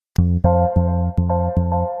And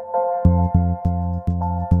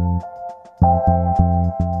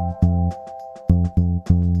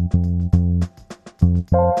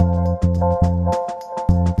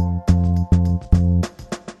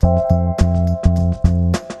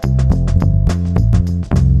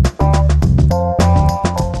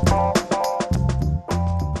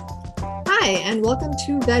welcome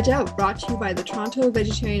to Veg Out, brought to you by the Toronto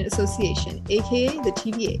Vegetarian Association, aka the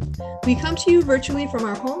TVA. We come to you virtually from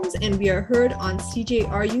our homes, and we are heard on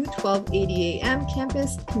CJRU 1280 AM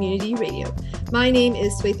Campus Community Radio. My name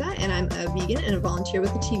is Sweta, and I'm a vegan and a volunteer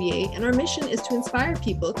with the TVA, and our mission is to inspire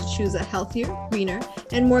people to choose a healthier, greener,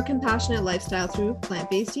 and more compassionate lifestyle through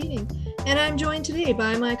plant-based eating. And I'm joined today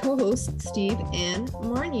by my co-hosts, Steve and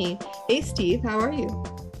Marnie. Hey, Steve, how are you?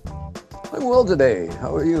 I'm well today.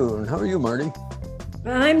 How are you? And how are you, Marty?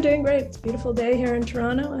 I'm doing great. It's a beautiful day here in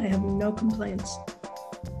Toronto. I have no complaints.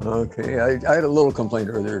 Okay. I had a little complaint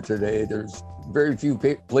earlier today. There's very few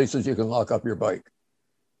places you can lock up your bike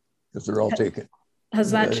because they're all taken. Has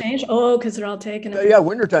that changed? Oh, because they're all taken. Yeah,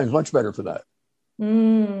 wintertime's much better for that.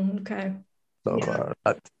 Okay. So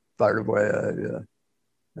that's part of why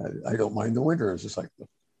I don't mind the winter. It's just like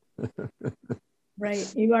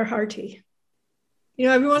Right. You are hearty. You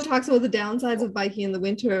know, everyone talks about the downsides of biking in the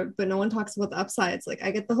winter, but no one talks about the upsides. Like, I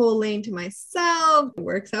get the whole lane to myself. It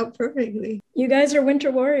works out perfectly. You guys are winter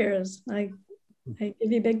warriors. I give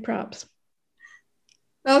you big props.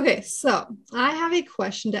 Okay, so I have a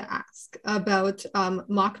question to ask about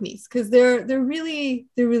mock meats, because they're really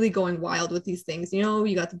going wild with these things. You know,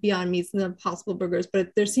 you got the Beyond Meats and the Impossible Burgers, but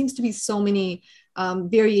there seems to be so many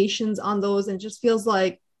variations on those, and it just feels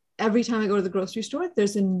like every time I go to the grocery store,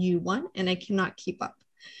 there's a new one and I cannot keep up.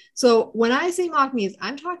 So when I say mock meats,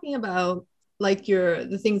 I'm talking about like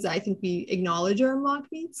the things that I think we acknowledge are mock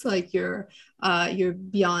meats, like your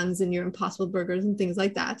Beyonds and your Impossible Burgers and things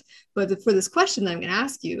like that. But for this question that I'm going to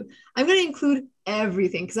ask you, I'm going to include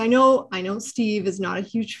everything, because I know Steve is not a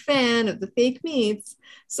huge fan of the fake meats.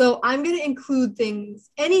 So I'm going to include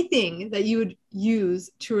anything that you would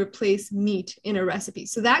use to replace meat in a recipe.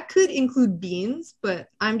 So that could include beans, but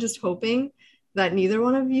I'm just hoping that neither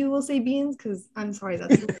one of you will say beans, because I'm sorry,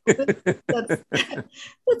 that's a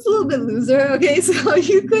little bit loser. Okay, so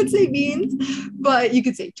you could say beans, but you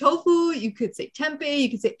could say tofu, you could say tempeh, you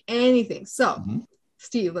could say anything. So,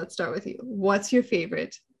 Steve, let's start with you. What's your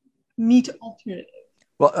favorite meat alternative?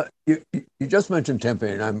 Well, you just mentioned tempeh,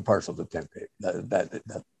 and I'm partial to tempeh.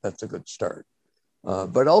 That's a good start.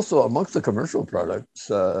 But also amongst the commercial products,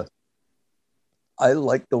 I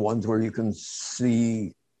like the ones where you can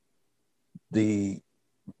see the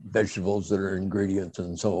vegetables that are ingredients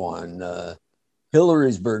and so on.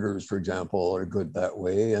 Hillary's burgers, for example, are good that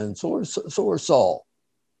way, and so are Saul.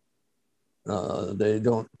 They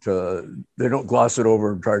don't gloss it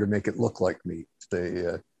over and try to make it look like meat.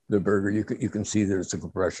 The burger, you can see there's a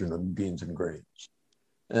compression of beans and grains,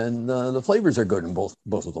 and the flavors are good in both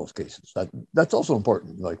of those cases. That's also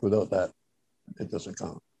important. Like, without that, it doesn't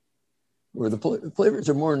count. Where the flavors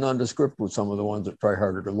are more nondescript with some of the ones that try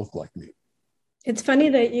harder to look like meat. It's funny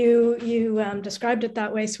that you described it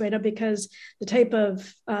that way, Sweta, because the type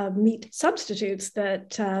of meat substitutes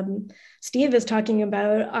that Steve is talking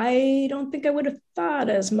about, I don't think I would have thought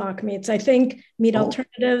as mock meats. I think meat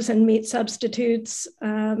alternatives and meat substitutes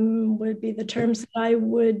would be the terms that I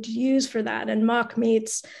would use for that. And mock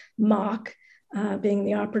meats, being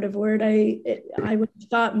the operative word, I would have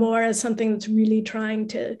thought more as something that's really trying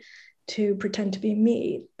to pretend to be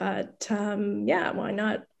meat. But why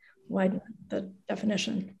not? Widen the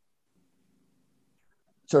definition.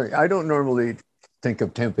 Sorry, I don't normally think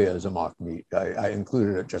of tempeh as a mock meat. I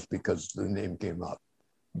included it just because the name came up.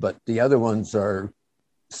 But the other ones are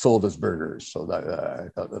sold as burgers, so that I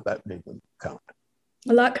thought that made them count.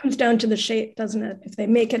 A lot comes down to the shape, doesn't it? If they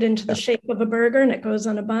make it into the shape of a burger and it goes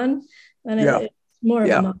on a bun, then it's more of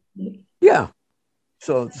a mock meat. Yeah.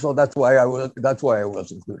 So that's why I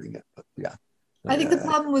was including it. But yeah. I think the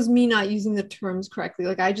problem was me not using the terms correctly.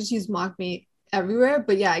 Like, I just use mock meat everywhere,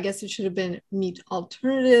 but I guess it should have been meat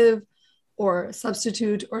alternative or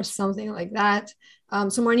substitute or something like that.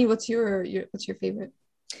 So Marnie, what's your favorite?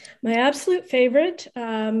 My absolute favorite,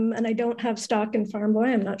 and I don't have stock in Farm Boy.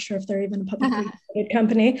 I'm not sure if they're even a publicly traded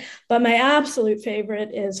company, but my absolute favorite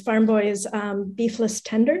is Farm Boy's beefless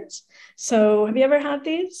tenders. So have you ever had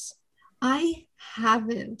these? I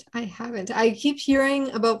haven't. I keep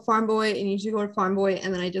hearing about Farm Boy and you should go to Farm Boy,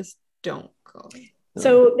 and then I just don't go.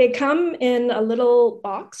 So they come in a little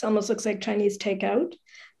box, almost looks like Chinese takeout.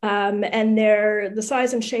 And they're the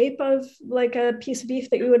size and shape of like a piece of beef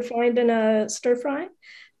that you would find in a stir fry.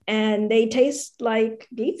 and they taste like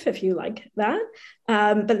beef if you like that.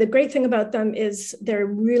 But the great thing about them is they're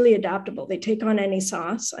really adaptable. They take on any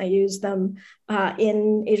sauce. I use them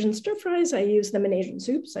in Asian stir fries. I use them in Asian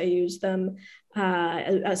soups. I use them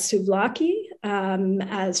as souvlaki,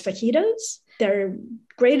 as fajitas. They're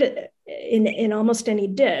great in almost any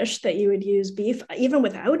dish that you would use beef, even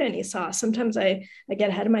without any sauce. Sometimes I get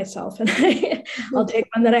ahead of myself and I'll take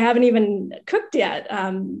one that I haven't even cooked yet.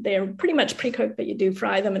 They're pretty much pre-cooked, but you do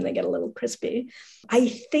fry them and they get a little crispy. I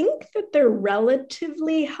think that they're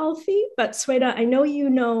relatively healthy, but Sweta, I know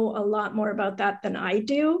you know a lot more about that than I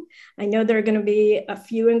do. I know there are going to be a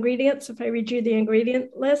few ingredients, if I read you the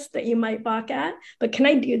ingredient list, that you might balk at, but can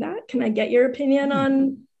I do that? Can I get your opinion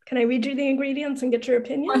on Can I read you the ingredients and get your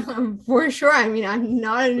opinion? For sure. I mean, I'm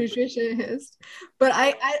not a nutritionist, but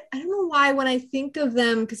I don't know why when I think of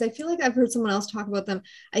them, because I feel like I've heard someone else talk about them,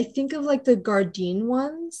 I think of like the Gardein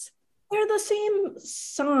ones. They're the same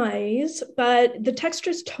size, but the texture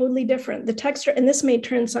is totally different. The texture, and this may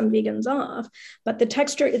turn some vegans off, but the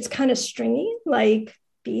texture, it's kind of stringy like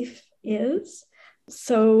beef is.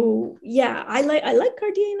 So yeah, I like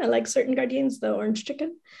Gardein. I like certain Gardeins, the orange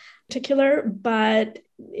chicken particular, but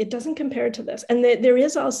it doesn't compare to this. And there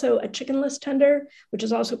is also a chickenless tender, which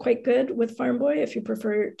is also quite good with Farm Boy if you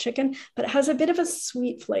prefer chicken, but it has a bit of a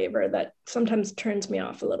sweet flavor that sometimes turns me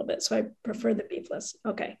off a little bit. So I prefer the beefless.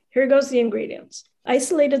 Okay, here goes the ingredients.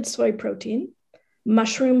 Isolated soy protein,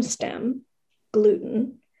 mushroom stem,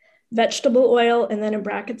 gluten, vegetable oil, and then in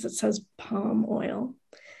brackets it says palm oil,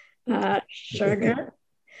 sugar,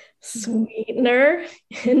 sweetener,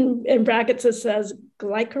 in brackets it says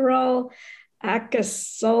glycerol,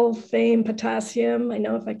 acesulfame potassium. I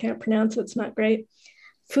know if I can't pronounce it, it's not great.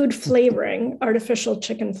 Food flavoring, artificial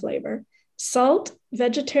chicken flavor, salt,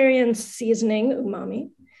 vegetarian seasoning,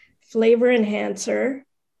 umami, flavor enhancer,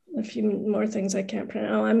 a few more things I can't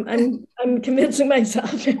pronounce. I'm convincing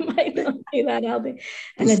myself it might not be that healthy.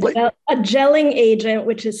 And a gelling agent,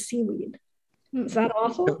 which is seaweed. Is that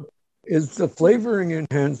awful? Is the flavoring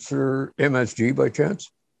enhancer MSG by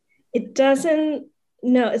chance? It doesn't.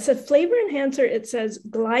 No, it's a flavor enhancer. It says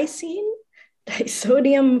glycine,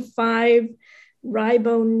 disodium 5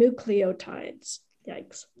 ribonucleotides.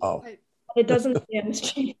 Yikes. Oh. It doesn't say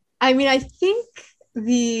MSG. I mean, I think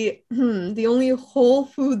the only whole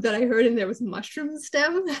food that I heard in there was mushroom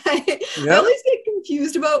stem. I always get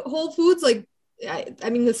confused about whole foods. Like, I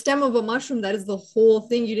mean, the stem of a mushroom, that is the whole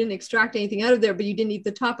thing. You didn't extract anything out of there, but you didn't eat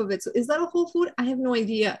the top of it. So is that a whole food? I have no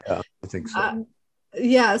idea. Yeah, I think so.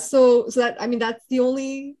 Yeah, so that, I mean, that's the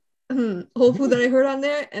only whole food that I heard on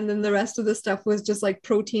there, and then the rest of the stuff was just like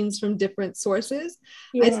proteins from different sources.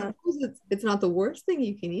 I suppose it's not the worst thing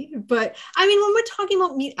you can eat, but I mean, when we're talking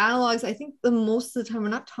about meat analogs, I think the most of the time we're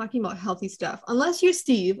not talking about healthy stuff, unless you're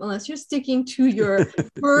Steve, unless you're sticking to your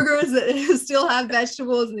burgers that still have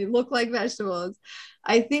vegetables and they look like vegetables.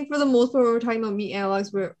 I think for the most part when we're talking about meat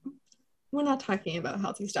analogs, we're not talking about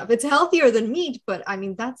healthy stuff. It's healthier than meat, but I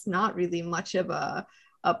mean, that's not really much of a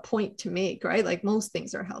point to make, right? Like most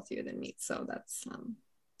things are healthier than meat. So that's,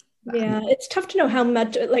 yeah, it's tough to know how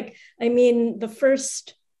much, like, I mean, the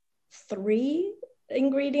first 3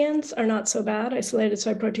 ingredients are not so bad. Isolated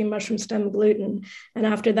soy protein, mushroom stem, gluten. And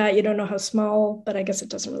after that, you don't know how small, but I guess it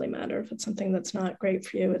doesn't really matter. If it's something that's not great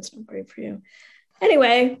for you, it's not great for you.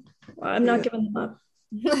 Anyway, I'm not giving them up.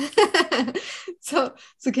 so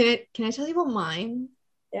can I tell you about mine?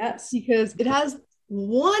 Yes, because it has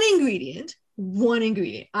one ingredient.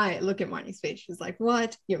 I look at Marnie's face, she's like,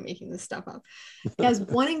 what? You're making this stuff up. It has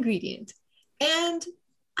one ingredient, and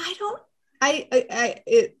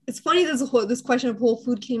it's funny that this question of whole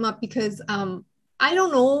food came up, because I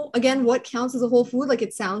don't know again what counts as a whole food. Like,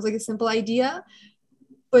 it sounds like a simple idea,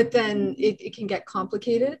 but then it can get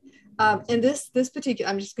complicated. And this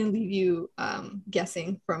particular, I'm just going to leave you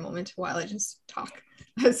guessing for a moment while I just talk.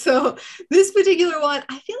 So this particular one,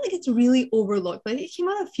 I feel like it's really overlooked. Like, it came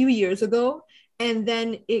out a few years ago, and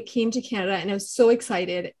then it came to Canada, and I was so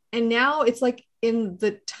excited. And now it's like in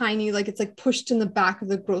the tiny, like it's like pushed in the back of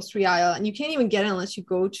the grocery aisle, and you can't even get it unless you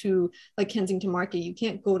go to like Kensington Market. You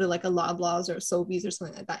can't go to like a Loblaws or a Sobeys or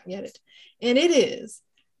something like that and get it. And it is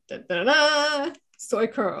soy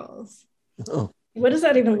curls. Oh. What does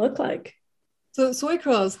that even look like? So soy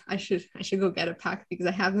curls, I should go get a pack, because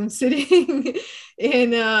I have them sitting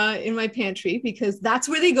in my pantry, because that's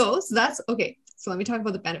where they go. So that's okay. So let me talk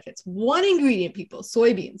about the benefits. One ingredient, people,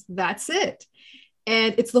 soybeans. That's it.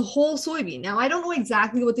 And it's the whole soybean. Now, I don't know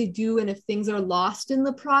exactly what they do and if things are lost in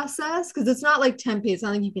the process, because it's not like tempeh. It's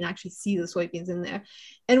not like you can actually see the soybeans in there.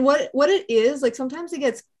 And what it is, like, sometimes it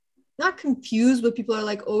gets not confused, but people are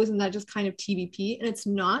like, oh, isn't that just kind of TVP? And it's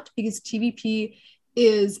not, because TVP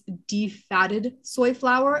is defatted soy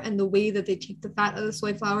flour. And the way that they take the fat out of the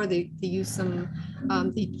soy flour, they use some,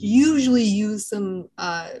 they usually use some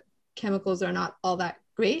chemicals that are not all that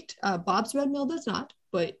great. Bob's Red Mill does not,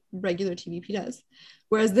 but regular TVP does.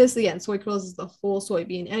 Whereas this, again, soy kernels is the whole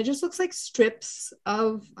soybean, and it just looks like strips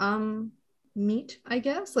of meat, I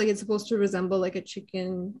guess. Like it's supposed to resemble like a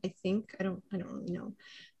chicken, I think. I don't really know,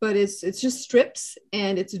 but it's just strips,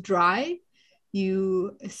 and it's dry.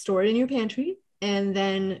 You store it in your pantry, and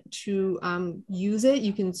then to use it,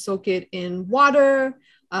 you can soak it in water,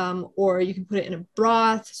 or you can put it in a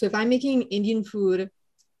broth. So if I'm making Indian food,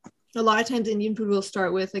 a lot of times Indian food will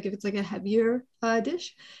start with, like if it's like a heavier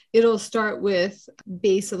dish, it'll start with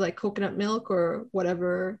base of like coconut milk or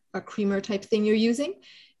whatever, a creamer type thing you're using.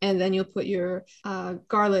 And then you'll put your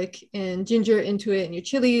garlic and ginger into it and your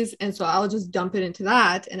chilies. And so I'll just dump it into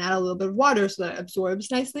that and add a little bit of water so that it absorbs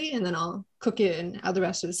nicely. And then I'll cook it and add the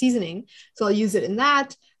rest of the seasoning. So I'll use it in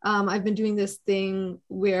that. I've been doing this thing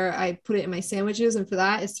where I put it in my sandwiches. And for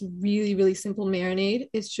that, it's really, really simple marinade.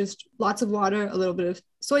 It's just lots of water, a little bit of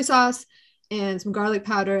soy sauce, and some garlic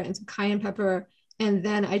powder and some cayenne pepper. And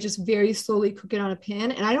then I just very slowly cook it on a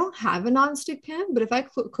pan. And I don't have a non-stick pan, but if I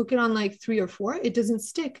cook it on like 3 or 4, it doesn't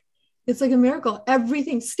stick. It's like a miracle.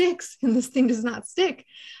 Everything sticks and this thing does not stick.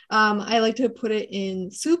 I like to put it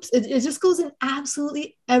in soups. It just goes in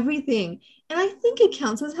absolutely everything. And I think it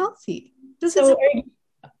counts as healthy. So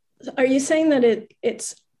are you saying that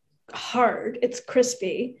it's hard, it's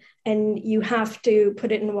crispy, and you have to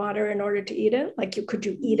put it in water in order to eat it? Like could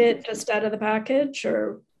you eat it just out of the package,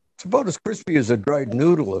 or? It's about as crispy as a dried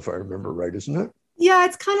noodle, if I remember right, isn't it? Yeah,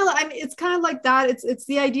 it's kind of, I mean, it's kind of like that. It's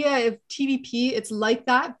the idea of TVP. It's like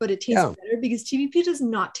that, but it tastes better because TVP does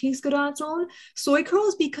not taste good on its own. Soy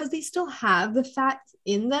curls, because they still have the fat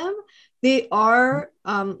in them, they are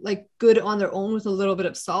like good on their own with a little bit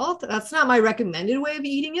of salt. That's not my recommended way of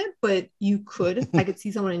eating it, but you could. I could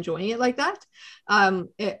see someone enjoying it like that.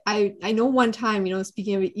 I know one time,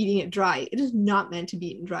 speaking of eating it dry, it is not meant to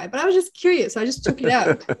be eaten dry, but I was just curious. So I just took it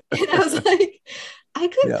out and I was like, I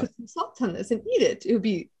could put some salt on this and eat it. It would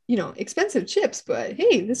be, expensive chips, but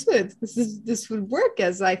hey, this would work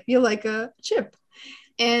as I feel like a chip.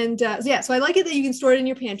 And so I like it that you can store it in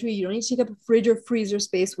your pantry. You don't need to take up a fridge or freezer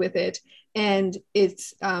space with it. And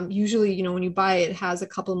it's usually, when you buy it, it has a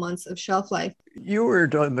couple months of shelf life. You were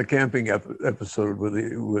on the camping episode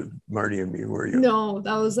with Marty and me, were you? No,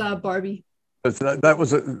 that was Barbie.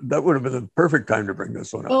 That would have been the perfect time to bring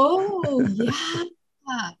this one up. Oh,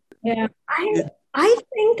 yeah. Yeah. I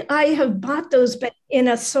think I have bought those, but in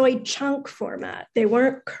a soy chunk format. They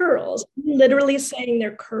weren't curls. Literally saying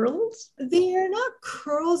they're curls? They're not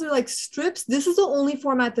curls. They're like strips. This is the only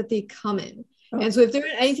format that they come in. Oh. And so if there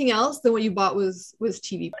was anything else, then what you bought was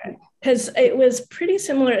TVP. Because it was pretty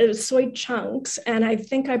similar. It was soy chunks. And I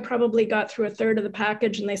think I probably got through a third of the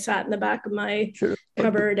package and they sat in the back of my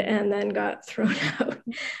cupboard and then got thrown out.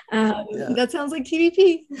 That sounds like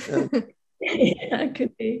TVP. Yeah. Yeah, it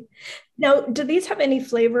could be. Now, do these have any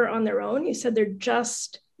flavor on their own? You said they're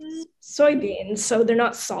just soybeans, so they're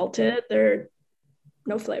not salted. They're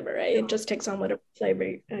no flavor, right? It just takes on whatever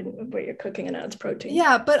flavor and what you're cooking and adds protein.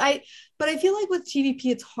 Yeah, but I feel like with TVP,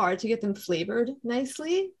 it's hard to get them flavored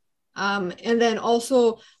nicely. And then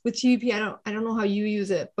also with TVP, I don't know how you use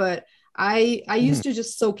it, but I used to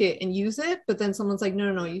just soak it and use it. But then someone's like,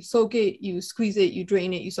 no, you soak it, you squeeze it, you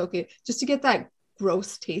drain it, you soak it, just to get that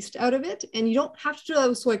gross taste out of it. And you don't have to do that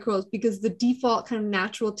with soy curls because the default kind of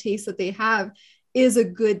natural taste that they have is a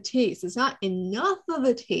good taste. It's not enough of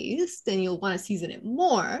a taste and you'll want to season it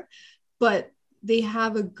more, but they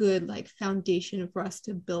have a good like foundation for us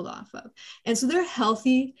to build off of. And so they're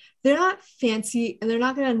healthy, they're not fancy, and they're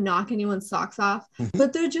not going to knock anyone's socks off,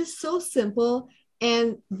 but they're just so simple.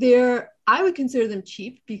 And I would consider them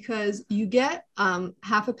cheap because you get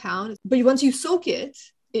half a pound, but once you soak it,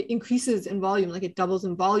 it increases in volume, like it doubles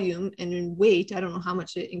in volume, and in weight, I don't know how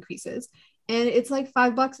much it increases. And it's like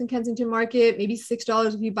 $5 in Kensington Market, maybe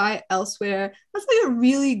 $6 if you buy it elsewhere. That's like a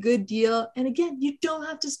really good deal. And again, you don't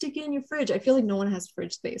have to stick it in your fridge. I feel like no one has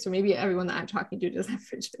fridge space, or maybe everyone that I'm talking to doesn't have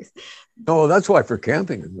fridge space. No, that's why for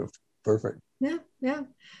camping it's perfect. Yeah.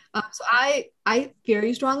 So I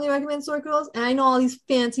very strongly recommend soy curls. And I know all these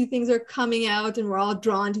fancy things are coming out and we're all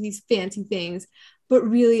drawn to these fancy things. But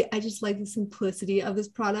really, I just like the simplicity of this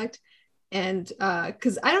product. And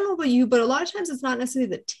because I don't know about you, but a lot of times it's not necessarily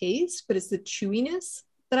the taste, but it's the chewiness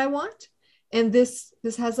that I want. And this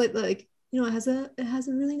has like it has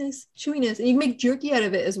a really nice chewiness, and you can make jerky out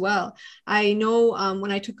of it as well. I know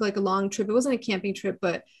when I took like a long trip, it wasn't a camping trip,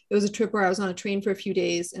 but it was a trip where I was on a train for a few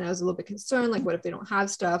days, and I was a little bit concerned, like what if they don't have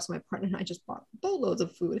stuff? So my partner and I just bought boatloads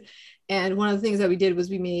of food, and one of the things that we did was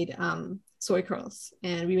we made soy curls,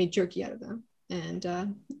 and we made jerky out of them, and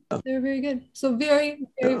they were very good. So very,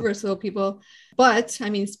 very versatile, people. But I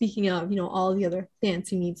mean, speaking of, all the other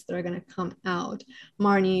fancy meats that are going to come out,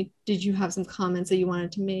 Marnie, did you have some comments that you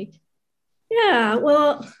wanted to make? Yeah,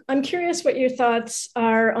 well, I'm curious what your thoughts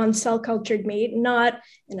are on cell cultured meat, not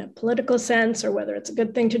in a political sense or whether it's a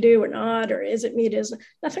good thing to do or not, or is it meat, is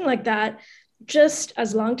nothing like that. Just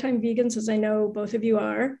as longtime vegans, as I know both of you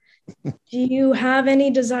are, do you have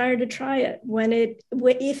any desire to try it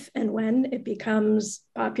if and when it becomes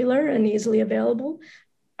popular and easily available?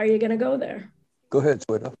 Are you going to go there? Go ahead,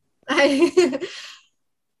 Sweta.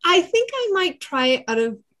 I think I might try it out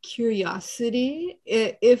of curiosity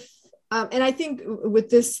if and I think with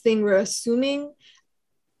this thing, we're assuming.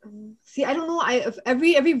 See, I don't know.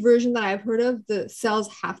 Every version that I've heard of, the cells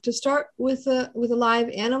have to start with a live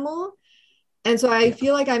animal, and so I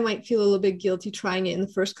feel like I might feel a little bit guilty trying it in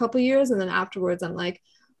the first couple of years, and then afterwards, I'm like,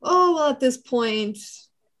 oh well, at this point,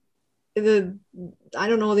 I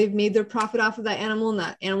don't know. They've made their profit off of that animal, and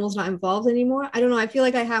that animal's not involved anymore. I don't know. I feel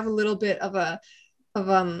like I have a little bit of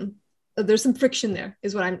there's some friction there.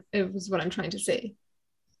 Is what I'm trying to say.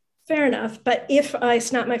 Fair enough. But if I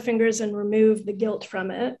snap my fingers and remove the guilt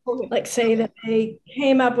from it, like say that they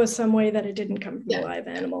came up with some way that it didn't come from a live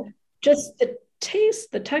animal, just the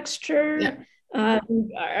taste, the texture,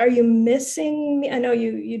 are you missing? I know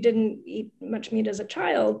you didn't eat much meat as a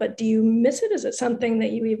child, but do you miss it? Is it something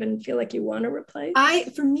that you even feel like you want to replace?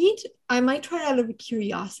 For meat, I might try it out of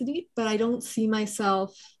curiosity, but I don't see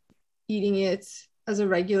myself eating it as a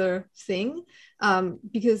regular thing.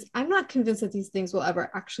 Because I'm not convinced that these things will ever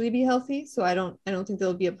actually be healthy. So I don't think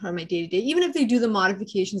they'll be a part of my day-to-day, even if they do the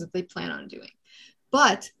modifications that they plan on doing.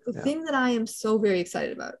 But the thing that I am so very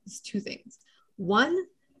excited about is two things. One,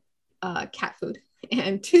 cat food.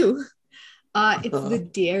 And two, it's the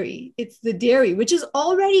dairy. It's the dairy, which is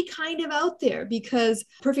already kind of out there because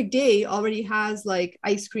Perfect Day already has like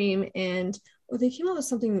ice cream and they came out with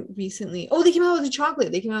something recently. Oh, they came out with a chocolate.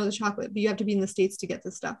 But you have to be in the States to get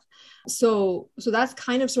this stuff. So that's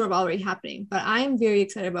kind of sort of already happening. But I am very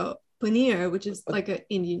excited about paneer, which is like an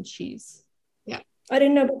Indian cheese. Yeah. I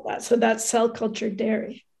didn't know about that. So that's cell cultured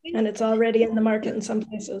dairy. And it's already in the market in some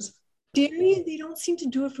places. Dairy, they don't seem to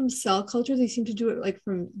do it from cell culture. They seem to do it like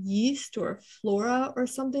from yeast or flora or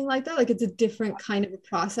something like that. Like it's a different kind of a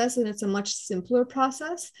process and it's a much simpler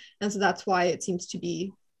process. And so that's why it seems to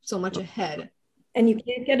be so much ahead. And you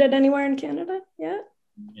can't get it anywhere in Canada yet?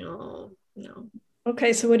 No.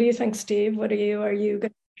 Okay, so what do you think, Steve? Are you going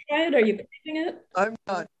to try it? Are you craving it? I'm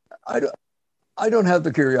not. I don't have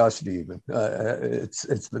the curiosity even.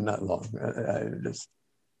 It's been that long. I just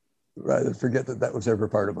rather forget that was ever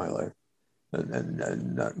part of my life, and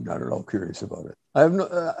not at all curious about it.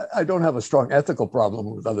 I don't have a strong ethical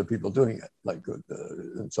problem with other people doing it, like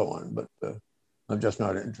and so on. But I'm just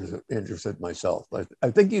not interested myself.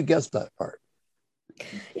 I think you guessed that part.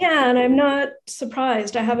 Yeah, and I'm not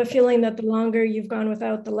surprised. I have a feeling that the longer you've gone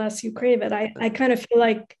without, the less you crave it. I kind of feel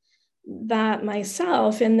like that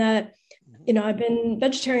myself in that, I've been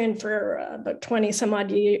vegetarian for about 20 some odd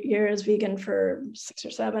years, vegan for 6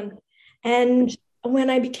 or 7. And when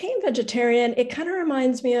I became vegetarian, it kind of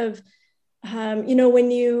reminds me of, when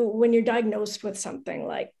you're diagnosed with something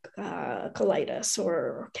like colitis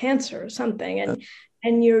or cancer or something,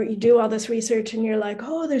 and you do all this research and you're like,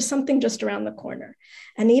 oh, there's something just around the corner.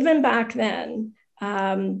 And even back then,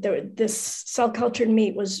 this cell cultured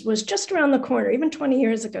meat was just around the corner. Even 20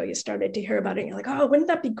 years ago, you started to hear about it. And you're like, oh, wouldn't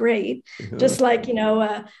that be great? Mm-hmm. Just like,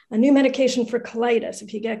 a new medication for colitis.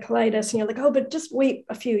 If you get colitis and you're like, oh, but just wait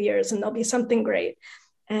a few years and there'll be something great.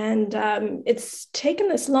 And it's taken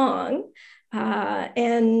this long.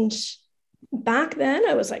 And back then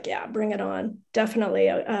I was like, yeah, bring it on. Definitely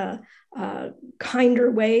a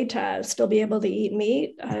kinder way to still be able to eat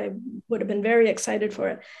meat. I would have been very excited for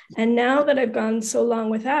it. And now that I've gone so long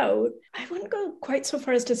without, I wouldn't go quite so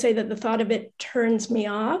far as to say that the thought of it turns me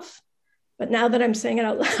off. But now that I'm saying it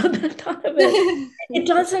out loud, the thought of it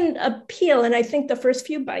doesn't appeal. And I think the first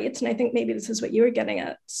few bites, and I think maybe this is what you were getting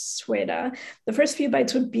at, Sweta, the first few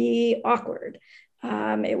bites would be awkward.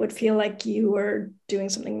 It would feel like you were doing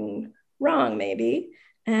something wrong, maybe.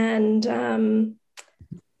 And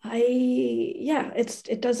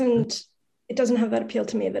it doesn't have that appeal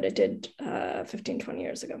to me that it did 15, 20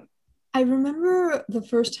 years ago. I remember the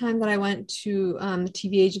first time that I went to the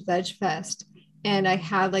TVH Veg Fest and I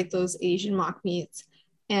had like those Asian mock meats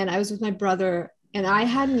and I was with my brother, and I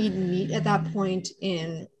hadn't eaten meat at that point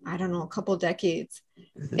in, I don't know, a couple decades.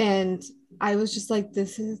 And I was just like,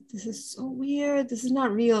 this is so weird. This is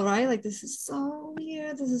not real, right? Like, this is so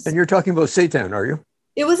weird. This is And you're talking about seitan, are you?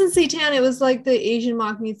 It wasn't seitan. It was like the Asian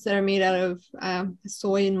mock meats that are made out of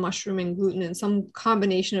soy and mushroom and gluten and some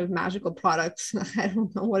combination of magical products. I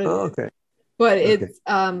don't know what it is. Okay. But Okay. it's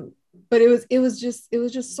but it was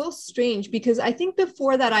just so strange, because I think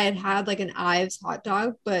before that I had like an Ives hot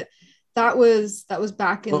dog, but that was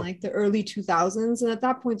back in like the early 2000s, and at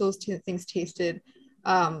that point those two things tasted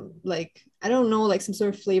like, I don't know, like some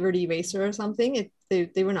sort of flavored eraser or something.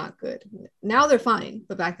 They were not good. Now they're fine,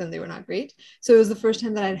 but back then they were not great. So it was the first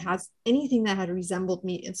time that I'd had anything that had resembled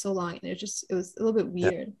meat in so long, and it was a little bit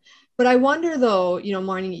weird. Yeah. But I wonder though,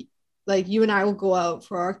 Marnie, like you and I will go out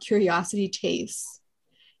for our curiosity tastes,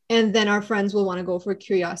 and then our friends will want to go for a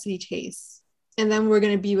curiosity taste, and then we're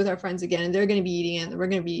going to be with our friends again, and they're going to be eating it, and we're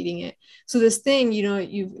going to be eating it. So this thing,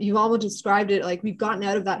 you've almost described it like we've gotten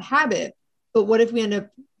out of that habit. But what if we end up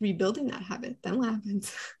rebuilding that habit? Then what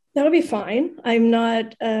happens? That'll be fine. I'm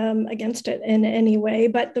not against it in any way.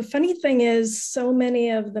 But the funny thing is, so many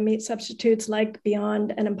of the meat substitutes like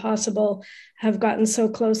Beyond and Impossible have gotten so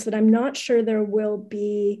close that I'm not sure there will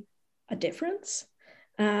be a difference.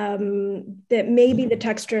 That maybe the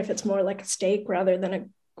texture, if it's more like a steak rather than a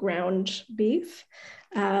ground beef.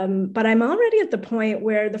 But I'm already at the point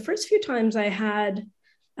where the first few times I had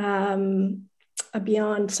a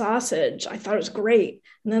Beyond sausage, I thought it was great.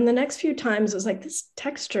 And then the next few times it was like, this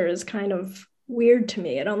texture is kind of weird to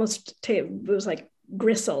me. It almost it was like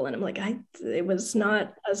gristle. And I'm like, it was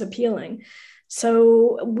not as appealing.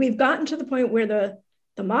 So we've gotten to the point where the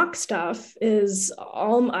mock stuff is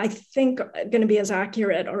I think going to be as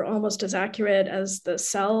accurate or almost as accurate as the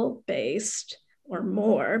cell-based or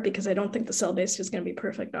more, because I don't think the cell-based is going to be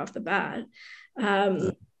perfect off the bat.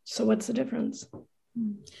 So what's the difference?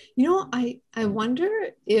 I wonder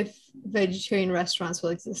if vegetarian restaurants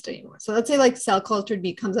will exist anymore. So let's say like cell cultured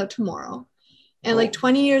meat comes out tomorrow, and like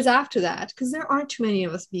 20 years after that, because there aren't too many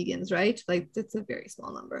of us vegans, right? Like it's a very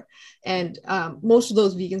small number. And most of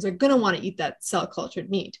those vegans are going to want to eat that cell cultured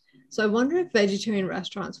meat. So I wonder if vegetarian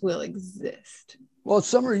restaurants will exist. Well,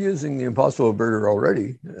 some are using the Impossible Burger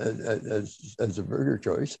already as a burger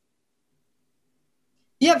choice.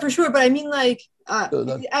 Yeah, for sure. But I mean, like, so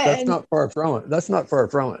that's not far from it. That's not far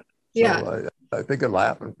from it. Yeah. So I think it'll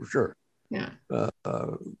happen for sure. Yeah.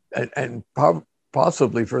 And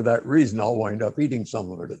possibly for that reason, I'll wind up eating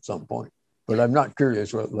some of it at some point. But I'm not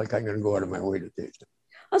curious, like I'm going to go out of my way to taste it.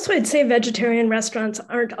 Also, I'd say vegetarian restaurants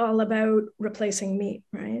aren't all about replacing meat,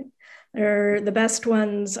 right? The best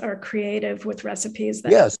ones are creative with recipes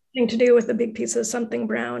that have nothing to do with a big piece of something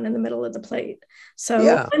brown in the middle of the plate.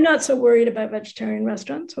 So I'm not so worried about vegetarian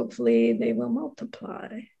restaurants. Hopefully they will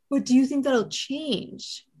multiply. But do you think that'll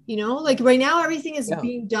change? Like right now, everything is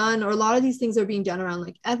being done, or a lot of these things are being done around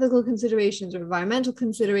like ethical considerations or environmental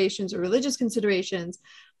considerations or religious considerations.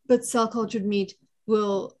 But cell-cultured meat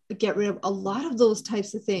will get rid of a lot of those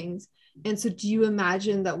types of things. And so do you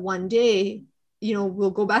imagine that one day, we'll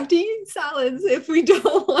go back to eating salads if we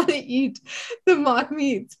don't want to eat the mock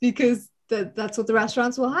meats, because that's what the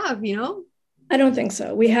restaurants will have, I don't think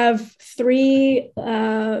so. We have 3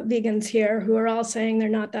 vegans here who are all saying they're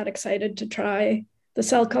not that excited to try the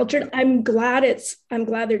cell cultured. I'm glad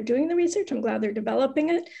they're doing the research. I'm glad they're developing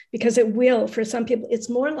it, because it will, for some people, it's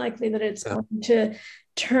more likely that it's going to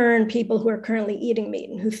turn people who are currently eating meat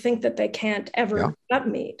and who think that they can't ever get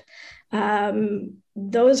meat.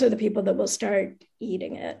 Those are the people that will start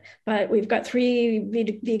eating it. But we've got 3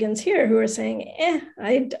 vegans here who are saying,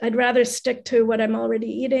 I'd rather stick to what I'm already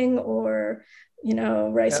eating, or,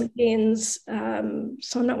 rice and beans.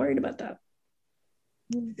 So I'm not worried about that.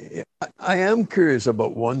 I am curious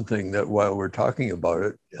about one thing, that while we're talking about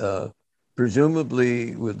it,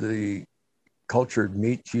 presumably with the cultured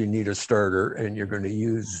meats, you need a starter, and you're going to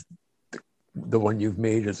use the one you've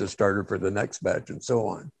made as a starter for the next batch and so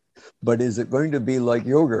on. But is it going to be like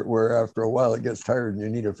yogurt, where after a while it gets tired and you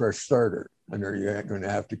need a fresh starter? And are you going to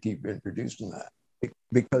have to keep introducing that?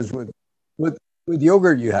 Because with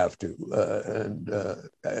yogurt you have to, and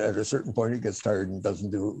at a certain point it gets tired and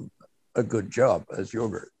doesn't do a good job as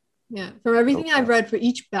yogurt. Yeah, from everything I've read, for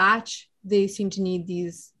each batch they seem to need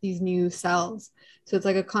these new cells. So it's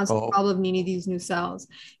like a constant problem needing these new cells.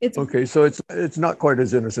 Okay, so it's not quite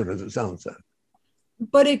as innocent as it sounds then.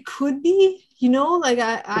 But it could be, like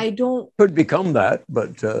I don't. Could become that,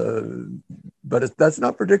 but that's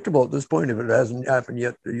not predictable at this point if it hasn't happened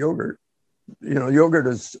yet to yogurt. Yogurt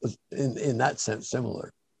is in that sense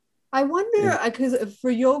similar. I wonder, because for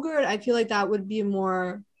yogurt, I feel like that would be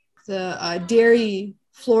more the dairy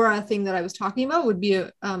Flora thing that I was talking about would be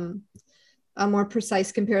a more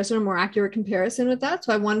precise comparison, a more accurate comparison with that.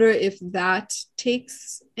 So I wonder if that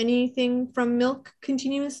takes anything from milk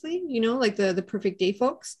continuously, like the Perfect Day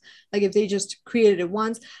folks, like if they just created it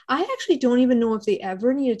once. I actually don't even know if they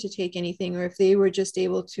ever needed to take anything, or if they were just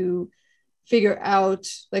able to figure out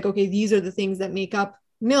like, okay, these are the things that make up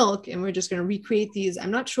milk and we're just going to recreate these.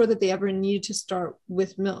 I'm not sure that they ever needed to start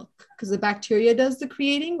with milk, because the bacteria does the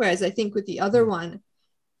creating, whereas I think with the other one,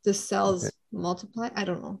 the cells multiply. I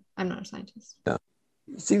don't know. I'm not a scientist. Yeah.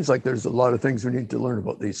 It seems like there's a lot of things we need to learn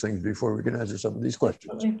about these things before we can answer some of these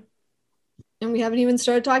questions. And we haven't even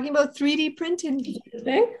started talking about 3D printing.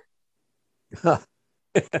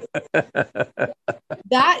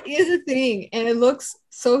 That is a thing, and it looks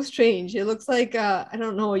so strange. It looks like I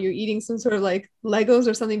don't know, you're eating some sort of like Legos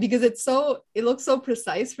or something, because it looks so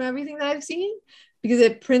precise from everything that I've seen, because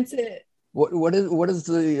it prints it. What is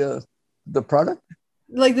the product?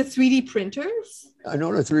 Like the 3D printers? I know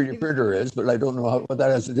what a 3D printer is, but I don't know what that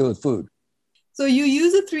has to do with food. So you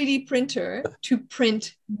use a 3D printer to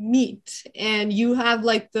print meat, and you have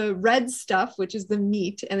like the red stuff, which is the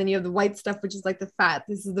meat, and then you have the white stuff, which is like the fat.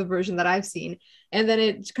 This is the version that I've seen. And then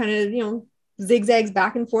it kind of, zigzags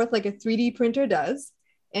back and forth like a 3D printer does,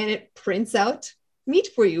 and it prints out meat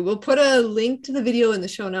for you. We'll put a link to the video in the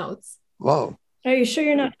show notes. Wow. Are you sure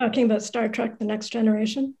you're not talking about Star Trek: The Next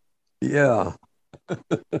Generation? Yeah.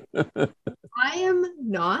 I am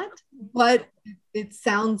not, but it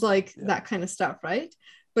sounds like that kind of stuff, right?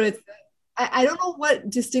 But I don't know what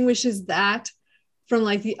distinguishes that from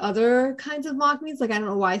like the other kinds of mock meats. Like, I don't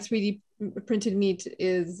know why 3D printed meat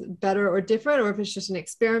is better or different, or if it's just an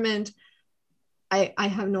experiment. I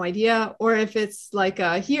have no idea. Or if it's like,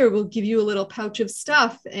 here, we'll give you a little pouch of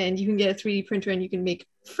stuff and you can get a 3D printer and you can make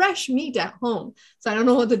fresh meat at home. So I don't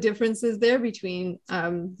know what the difference is there between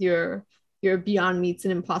your Beyond Meats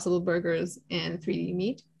and Impossible Burgers and 3D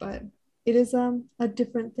meat, but it is a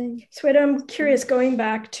different thing. Sweta, I'm curious, going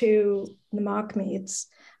back to the mock meats,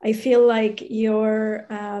 I feel like your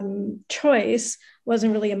choice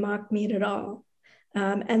wasn't really a mock meat at all.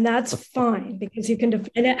 And that's fine, because you can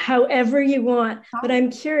define it however you want. But I'm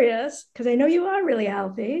curious, because I know you are really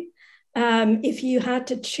healthy, if you had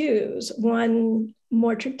to choose one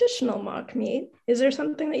more traditional mock meat, is there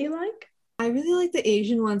something that you like? I really like the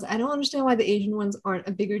Asian ones. I don't understand why the Asian ones aren't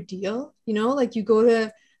a bigger deal. Like you go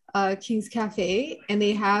to King's Cafe and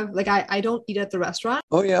they have, like, I don't eat at the restaurant.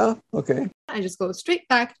 Oh, yeah. Okay. I just go straight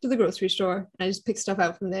back to the grocery store and I just pick stuff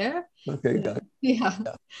out from there. Okay. Got it. Yeah.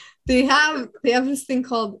 They have this thing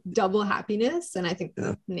called Double Happiness, and I think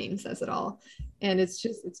the name says it all. And it's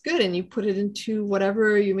good. And you put it into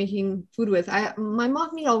whatever you're making food with. My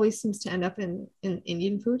mock meat always seems to end up in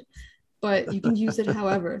Indian food, but you can use it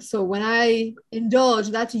however. So when I indulge,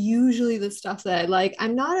 that's usually the stuff that I like.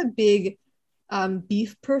 I'm not a big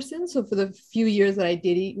beef person. So for the few years that I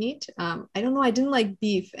did eat meat, I don't know, I didn't like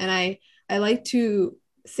beef. And I like to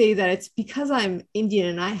say that it's because I'm Indian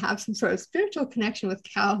and I have some sort of spiritual connection with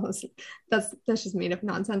cows. That's just made up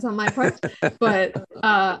nonsense on my part. But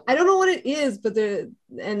I don't know what it is, but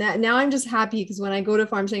now I'm just happy, because when I go to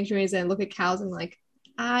farm sanctuaries and look at cows, I'm like,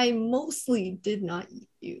 I mostly did not eat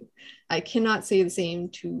you. I cannot say the same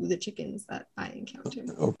to the chickens that I encounter.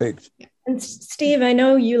 Or pigs. Yeah. And Steve, I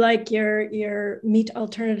know you like your meat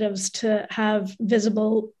alternatives to have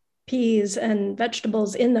visible peas and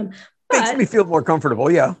vegetables in them. Makes me feel more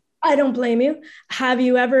comfortable, yeah. I don't blame you. Have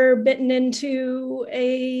you ever bitten into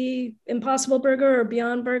a Impossible Burger or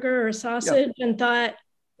Beyond Burger or sausage and thought,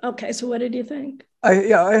 okay, so what did you think? I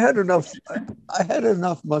had enough. I had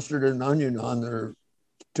enough mustard and onion on there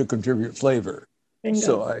to contribute flavor. Bingo.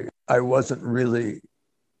 So I wasn't really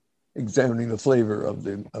examining the flavor of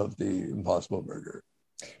the Impossible Burger.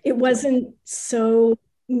 It wasn't so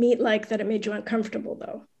meat-like that it made you uncomfortable,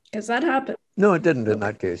 though, because that happened. No, it didn't in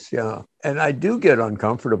that case. Yeah, and I do get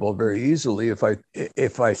uncomfortable very easily if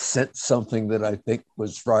I sense something that I think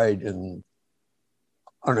was fried on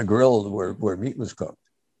a grill where meat was cooked.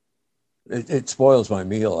 It spoils my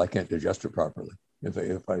meal. I can't digest it properly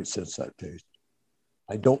if I sense that taste.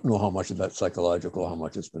 I don't know how much of that's psychological, how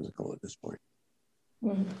much is physical at this point.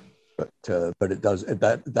 Mm-hmm. But it does,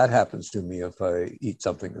 that happens to me if I eat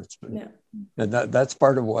something that's been, and that's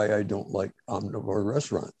part of why I don't like omnivore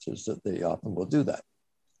restaurants, is that they often will do that.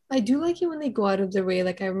 I do like it when they go out of their way.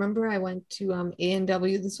 Like, I remember I went to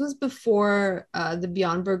A&W. This was before the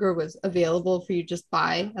Beyond Burger was available for you to just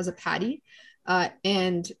buy as a patty.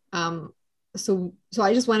 So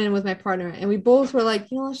I just went in with my partner and we both were like,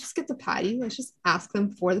 let's just get the patty. Let's just ask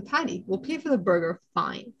them for the patty. We'll pay for the burger.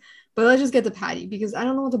 Fine. but let's just get the patty because I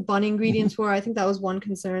don't know what the bun ingredients were. I think that was one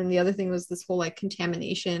concern. The other thing was this whole like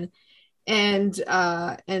contamination. And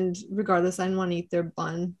regardless, I didn't want to eat their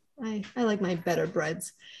bun. I like my better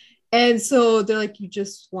breads. And so they're like, you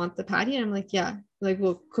just want the patty? And I'm like, yeah. Like,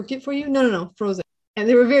 we'll cook it for you. No, no, no, frozen. And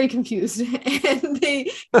they were very confused. And they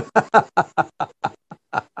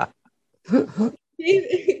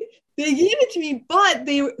gave it to me, but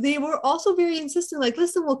they were also very insistent, like,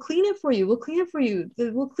 listen, we'll clean it for you. We'll clean it for you.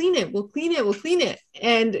 We'll clean it. We'll clean it. We'll clean it.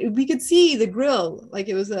 And we could see the grill. Like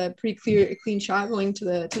it was a pretty clean shot going to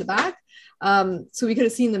the back. So we could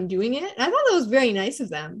have seen them doing it. And I thought that was very nice of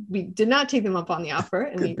them. We did not take them up on the offer,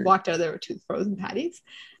 and we walked out of there with 2 frozen patties.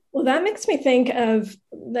 Well, that makes me think of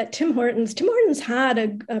that Tim Hortons. Tim Hortons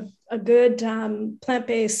had a good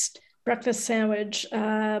plant-based breakfast sandwich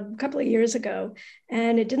a couple of years ago,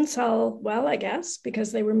 and it didn't sell well, I guess,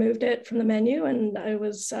 because they removed it from the menu, and I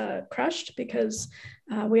was crushed because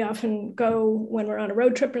we often go when we're on a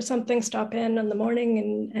road trip or something, stop in the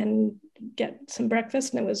morning and get some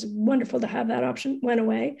breakfast, and it was wonderful to have that option. Went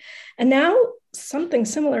away, and now something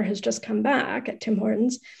similar has just come back at Tim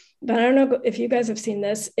Hortons, but I don't know if you guys have seen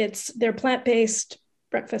this. It's their plant-based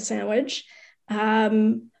breakfast sandwich,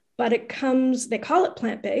 but they call it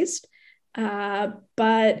plant-based,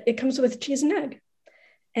 but it comes with cheese and egg.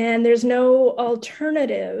 And there's no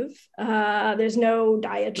alternative. There's no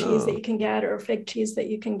diet cheese that you can get or fake cheese that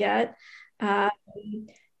you can get.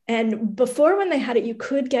 And before, when they had it, you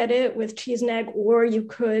could get it with cheese and egg, or you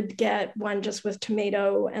could get one just with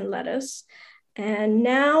tomato and lettuce. And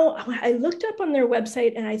now I looked up on their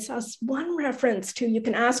website and I saw one reference to you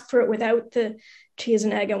can ask for it without the cheese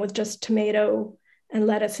and egg and with just tomato and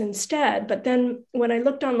lettuce instead. But then when I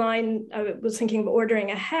looked online, I was thinking of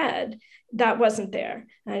ordering ahead. That wasn't there.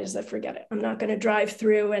 And I just said, forget it. I'm not going to drive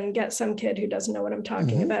through and get some kid who doesn't know what I'm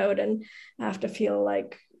talking about and have to feel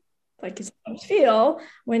like you sometimes feel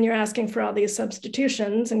when you're asking for all these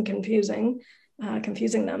substitutions and confusing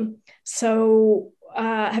them. So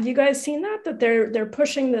have you guys seen that they're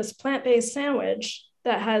pushing this plant-based sandwich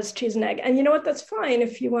that has cheese and egg? And you know what? That's fine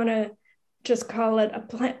if you want to just call it a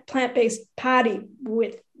plant-based patty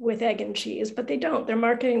with egg and cheese, but they don't. They're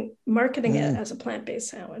marketing it as a plant-based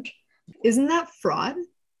sandwich. Isn't that fraud?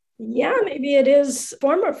 Yeah, maybe it is a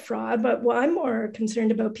form of fraud, but I'm more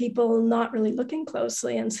concerned about people not really looking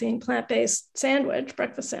closely and seeing plant-based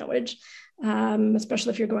breakfast sandwich,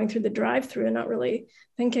 especially if you're going through the drive-through and not really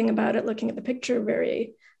thinking about it, looking at the picture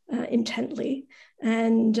very intently,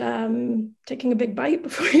 and taking a big bite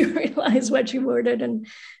before you realize what you ordered and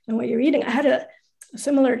what you're eating. I had a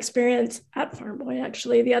similar experience at Farm Boy,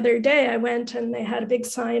 actually. The other day I went and they had a big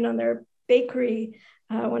sign on their bakery,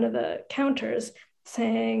 one of the counters,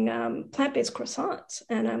 saying plant-based croissants.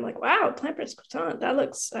 And I'm like, wow, plant-based croissant, that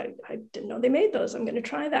looks, I didn't know they made those. I'm going to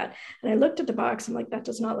try that. And I looked at the box, I'm like, that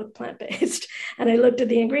does not look plant-based. And I looked at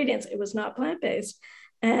the ingredients, it was not plant-based.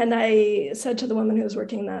 And I said to the woman who was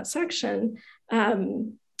working in that section,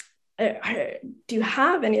 do you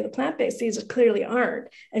have any of the plant-based? These clearly aren't.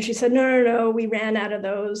 And she said, no, we ran out of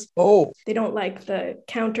those. Oh. They don't like the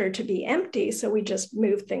counter to be empty, so we just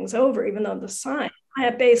moved things over, even though the sign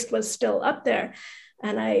plant-based was still up there.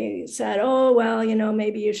 And I said, oh, well,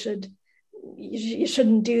 maybe you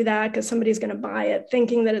shouldn't do that because somebody's going to buy it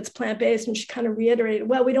thinking that it's plant-based. And she kind of reiterated,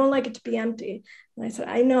 well, we don't like it to be empty. And I said,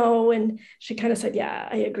 I know. And she kind of said, yeah,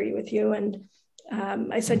 I agree with you. And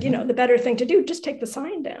I said, the better thing to do, just take the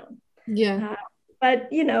sign down. Yeah. But,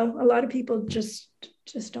 a lot of people just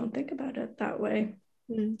don't think about it that way.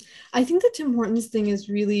 I think the Tim Hortons thing is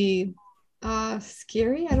really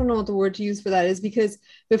scary. I don't know what the word to use for that is, because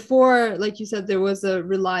before, like you said, there was a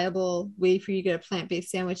reliable way for you to get a plant-based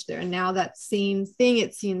sandwich there, and now that same thing,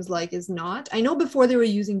 it seems like, is not. I know before they were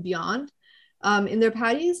using Beyond in their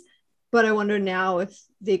patties, but I wonder now if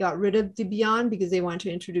they got rid of the Beyond because they wanted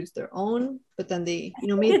to introduce their own, but then they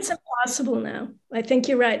made it's impossible now. I think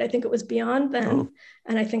you're right. I think it was Beyond then,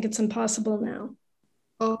 and I think it's impossible now.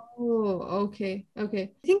 Oh, okay. I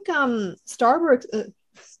think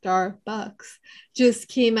Starbucks just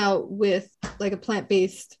came out with like a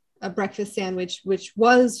plant-based breakfast sandwich, which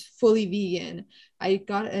was fully vegan. I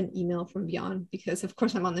got an email from Beyond because of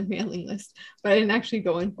course I'm on the mailing list, but I didn't actually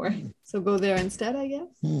go in for it. So go there instead, I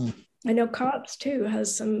guess. I know Cobb's too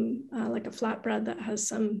has some like a flatbread that has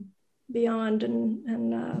some Beyond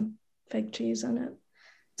and fake cheese in it.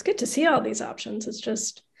 It's good to see all these options. It's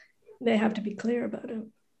just they have to be clear about it.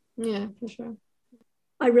 Yeah, for sure.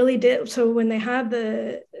 I really did. So when they had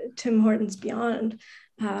the Tim Hortons Beyond,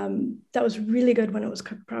 that was really good when it was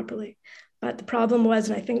cooked properly. But the problem was,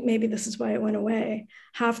 and I think maybe this is why it went away,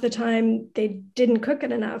 half the time they didn't cook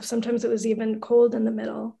it enough. Sometimes it was even cold in the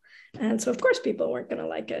middle. And so of course people weren't going to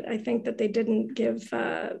like it. I think that they didn't give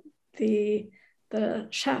the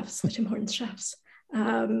chefs, the Tim Hortons chefs,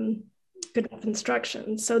 good enough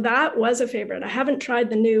instructions. So that was a favorite. I haven't tried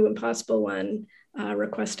the new Impossible one,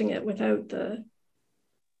 requesting it without the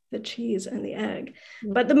cheese and the egg.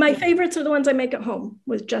 But my favorites are the ones I make at home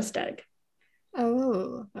with just egg.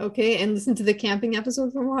 Oh, okay. And listen to the camping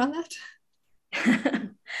episode for more on that.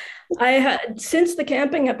 I had, since the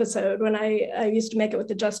camping episode, when I used to make it with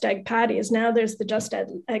the just egg patties, now there's the just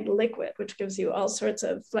egg liquid, which gives you all sorts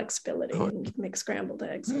of flexibility and make scrambled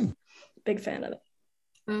eggs. Big fan of it.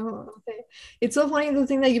 Oh, okay. It's so funny the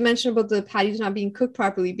thing that you mentioned about the patties not being cooked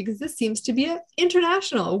properly, because this seems to be an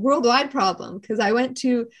international, worldwide problem. Because I went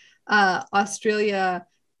to Australia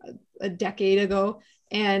a decade ago,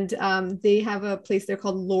 and they have a place there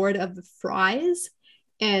called Lord of the Fries.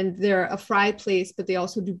 And they're a fry place, but they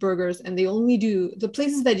also do burgers, and they only do, the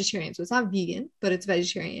place is vegetarian, so it's not vegan, but it's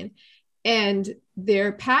vegetarian. And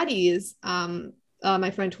their patties,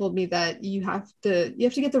 my friend told me that you have to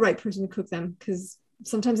get the right person to cook them, because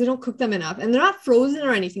sometimes they don't cook them enough, and they're not frozen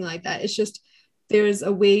or anything like that. It's just there's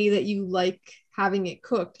a way that you like having it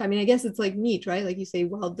cooked. I mean, I guess it's like meat, right? Like you say,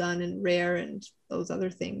 well done and rare and those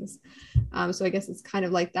other things. So I guess it's kind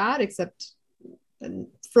of like that, except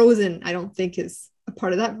frozen, I don't think is a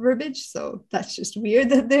part of that verbiage. So that's just weird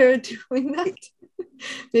that they're doing that.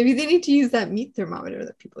 Maybe they need to use that meat thermometer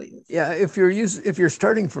that people use. Yeah, if you're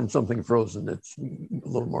starting from something frozen, it's a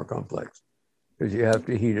little more complex because you have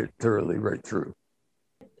to heat it thoroughly right through.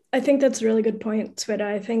 I think that's a really good point, Sweta.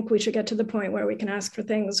 I think we should get to the point where we can ask for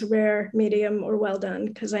things rare, medium, or well done.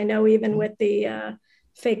 Because I know even with the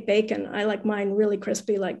fake bacon, I like mine really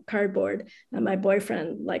crispy, like cardboard, and my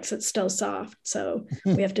boyfriend likes it still soft. So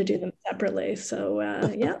we have to do them separately. So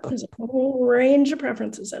yeah, there's a whole range of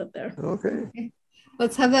preferences out there. Okay.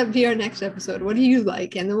 Let's have that be our next episode. What do you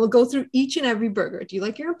like? And then we'll go through each and every burger. Do you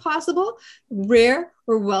like your Impossible, rare,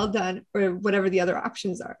 or well done, or whatever the other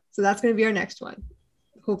options are? So that's going to be our next one.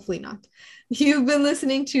 Hopefully not. You've been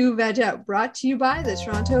listening to Veg Out, brought to you by the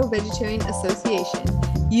Toronto Vegetarian Association.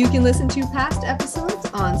 You can listen to past episodes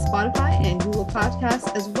on Spotify and Google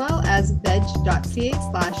Podcasts, as well as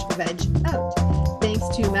veg.ca/vegout. Thanks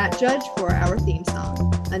to Matt Judge for our theme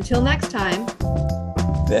song. Until next time,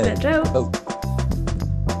 Veg Out.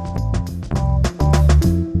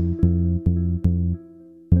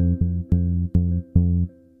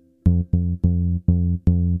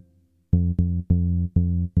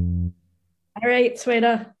 All right,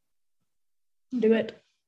 Sweta, do it.